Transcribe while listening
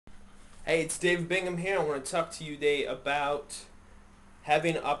Hey, it's David Bingham here. I want to talk to you today about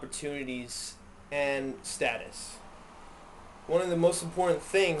having opportunities and status. One of the most important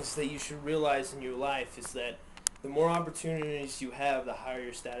things that you should realize in your life is that the more opportunities you have, the higher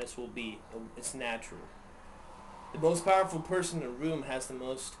your status will be. It's natural. The most powerful person in the room has the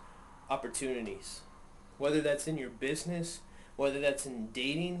most opportunities. Whether that's in your business, whether that's in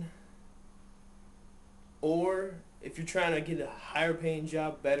dating, or if you're trying to get a higher paying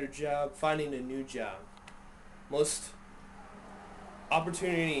job, better job, finding a new job. Most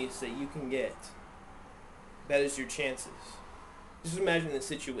opportunities that you can get, that is your chances. Just imagine the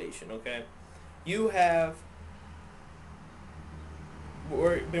situation, okay? You have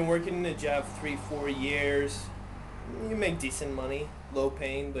been working in a job 3, 4 years. You make decent money, low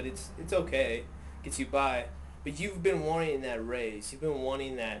paying, but it's okay. Gets you by. But you've been wanting that raise. You've been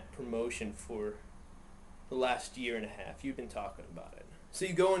wanting that promotion for the last year and a half. You've been talking about it. So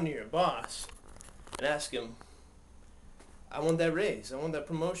you go into your boss and ask him, I want that raise. I want that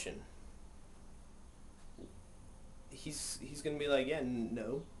promotion. He's gonna be like, yeah,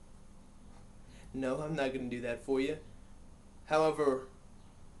 no, I'm not gonna do that for you. However,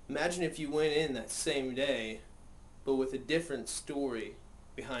 imagine if you went in that same day, but with a different story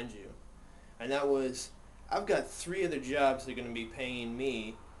behind you, and that was, I've got 3 other jobs that are gonna be paying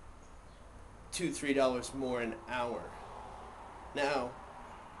me $2, $3 more an hour. Now,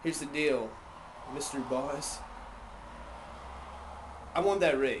 here's the deal, Mr. Boss. I want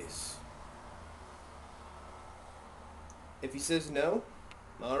that raise. If he says no,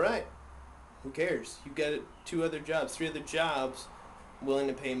 alright. Who cares? You got 2 other jobs, 3 other jobs willing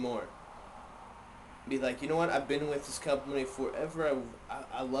to pay more. Be like, you know what? I've been with this company forever.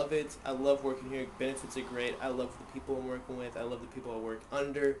 I love it. I love working here. Benefits are great. I love the people I'm working with. I love the people I work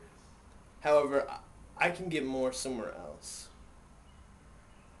under. However, I can get more somewhere else.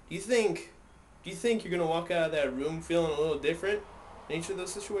 Do you think you're gonna walk out of that room feeling a little different in each of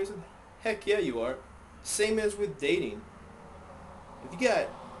those situations? Heck yeah, you are. Same as with dating. If you got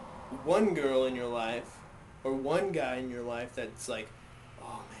one girl in your life or one guy in your life that's like,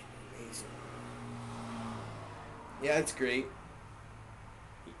 oh man, you're amazing. Yeah, it's great.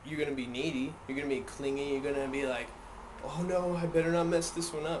 You're gonna be needy. You're gonna be clingy. You're gonna be like, oh no, I better not mess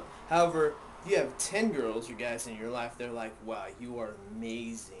this one up. However, if you have 10 girls or guys in your life, they're like, wow, you are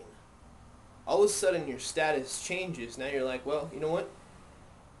amazing. All of a sudden, your status changes. Now you're like, well, you know what?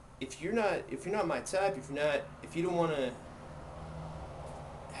 If you're not my type, if you don't want to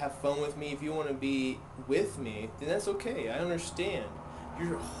have fun with me, if you want to be with me, then that's okay. I understand.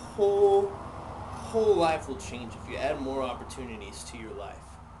 Your whole life will change if you add more opportunities to your life.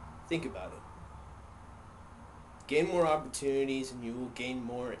 Think about it. Gain more opportunities and you will gain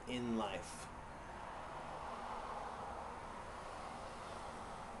more in life.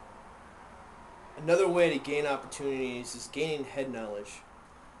 Another way to gain opportunities is gaining head knowledge.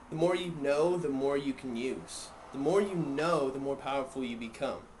 The more you know, the more you can use. The more you know, the more powerful you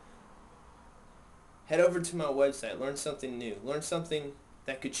become. Head over to my website, learn something new. Learn something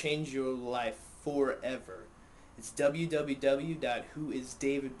that could change your life forever. It's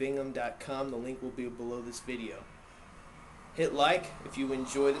www.whoisdavidbingham.com. The link will be below this video. Hit like if you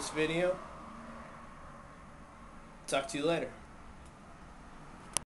enjoy this video. Talk to you later.